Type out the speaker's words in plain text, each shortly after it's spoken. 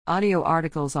Audio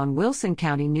articles on Wilson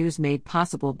County News made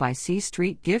possible by C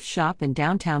Street Gift Shop in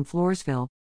downtown Floresville.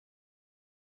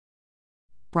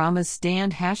 Brahma's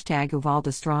Stand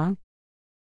 #Uvalde Strong.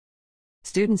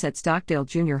 Students at Stockdale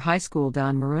Junior High School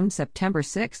don maroon September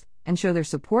 6 and show their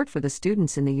support for the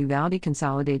students in the Uvalde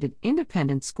Consolidated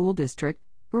Independent School District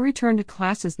who returned to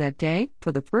classes that day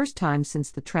for the first time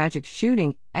since the tragic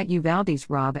shooting at Uvalde's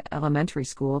Robb Elementary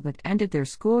School that ended their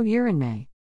school year in May.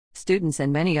 Students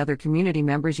and many other community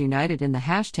members united in the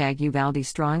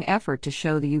 #UvaldeStrong effort to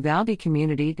show the Uvalde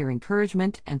community their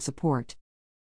encouragement and support.